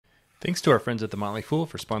Thanks to our friends at The Motley Fool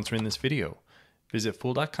for sponsoring this video. Visit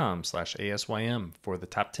fool.com/ASYM for the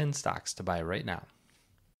top 10 stocks to buy right now.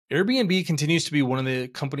 Airbnb continues to be one of the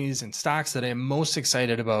companies and stocks that I'm most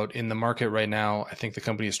excited about in the market right now. I think the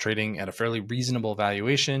company is trading at a fairly reasonable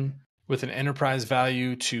valuation with an enterprise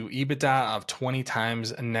value to EBITDA of 20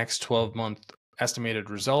 times next 12-month estimated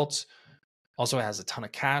results. Also has a ton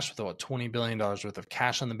of cash with about $20 billion worth of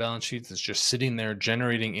cash on the balance sheet that's just sitting there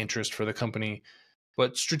generating interest for the company.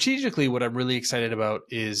 But strategically, what I'm really excited about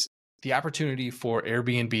is the opportunity for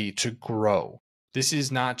Airbnb to grow. This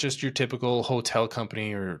is not just your typical hotel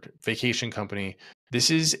company or vacation company. This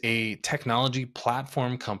is a technology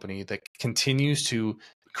platform company that continues to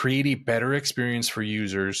create a better experience for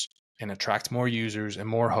users and attract more users and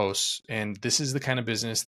more hosts. And this is the kind of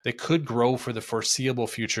business that could grow for the foreseeable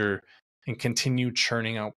future and continue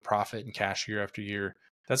churning out profit and cash year after year.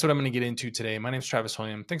 That's what I'm going to get into today. My name is Travis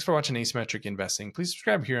William. Thanks for watching Asymmetric Investing. Please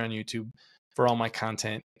subscribe here on YouTube for all my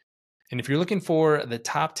content. And if you're looking for the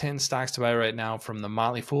top 10 stocks to buy right now from the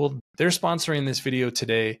Motley Fool, they're sponsoring this video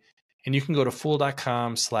today. And you can go to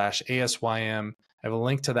fool.com/ASYM. I have a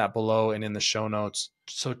link to that below and in the show notes.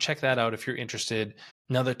 So check that out if you're interested.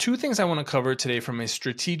 Now, the two things I want to cover today from a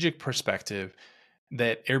strategic perspective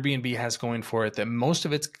that Airbnb has going for it that most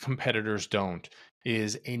of its competitors don't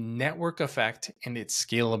is a network effect and its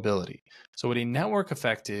scalability. So what a network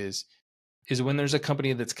effect is when there's a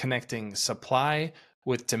company that's connecting supply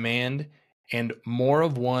with demand, and more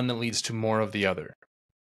of one leads to more of the other.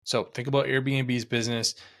 So think about Airbnb's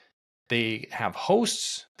business. They have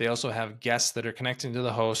hosts. They also have guests that are connecting to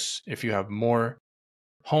the hosts. If you have more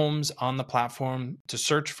homes on the platform to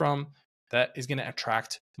search from, that is going to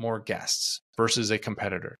attract more guests versus a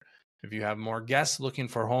competitor. If you have more guests looking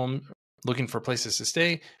for places to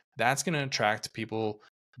stay, that's going to attract people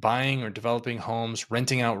buying or developing homes,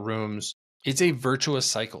 renting out rooms. It's a virtuous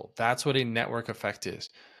cycle. That's what a network effect is.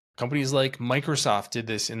 Companies like Microsoft did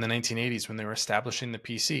this in the 1980s when they were establishing the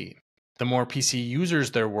PC. The more PC users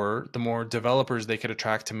there were, the more developers they could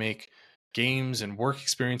attract to make games and work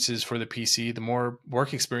experiences for the PC. The more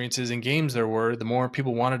work experiences and games there were, the more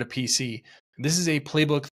people wanted a PC. This is a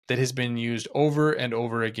playbook that has been used over and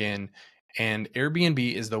over again. And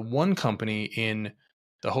Airbnb is the one company in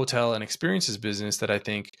the hotel and experiences business that I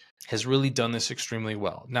think has really done this extremely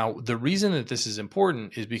well. Now, the reason that this is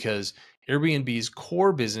important is because Airbnb's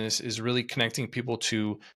core business is really connecting people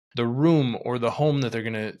to the room or the home that they're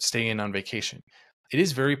going to stay in on vacation. It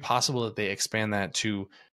is very possible that they expand that to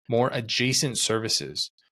more adjacent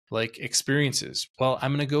services like experiences. Well,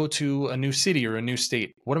 I'm going to go to a new city or a new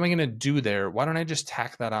state. What am I going to do there? Why don't I just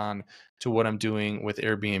tack that on to what I'm doing with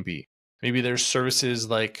Airbnb? Maybe there's services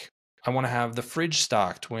like I want to have the fridge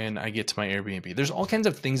stocked when I get to my Airbnb. There's all kinds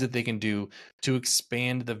of things that they can do to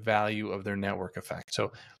expand the value of their network effect.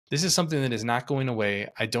 So this is something that is not going away.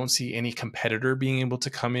 I don't see any competitor being able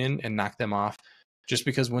to come in and knock them off, just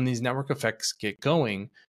because when these network effects get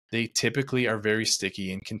going, they typically are very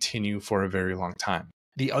sticky and continue for a very long time.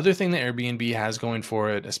 The other thing that Airbnb has going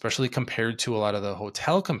for it, especially compared to a lot of the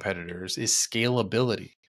hotel competitors, is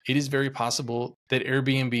scalability. It is very possible that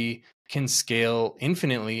Airbnb can scale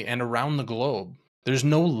infinitely and around the globe. There's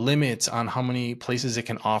no limits on how many places it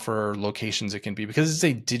can offer or locations it can be because it's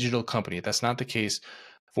a digital company. That's not the case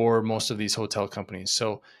for most of these hotel companies.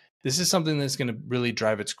 So this is something that's going to really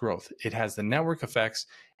drive its growth. It has the network effects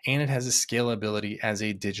and it has a scalability as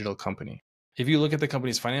a digital company. If you look at the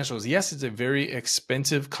company's financials, yes, it's a very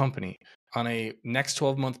expensive company. On a next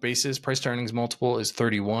 12-month basis, price to earnings multiple is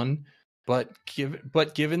 31. But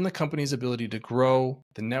given the company's ability to grow,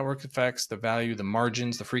 the network effects, the value, the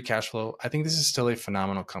margins, the free cash flow, I think this is still a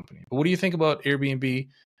phenomenal company. But what do you think about Airbnb?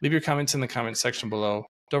 Leave your comments in the comment section below.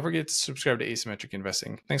 Don't forget to subscribe to Asymmetric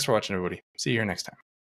Investing. Thanks for watching, everybody. See you here next time.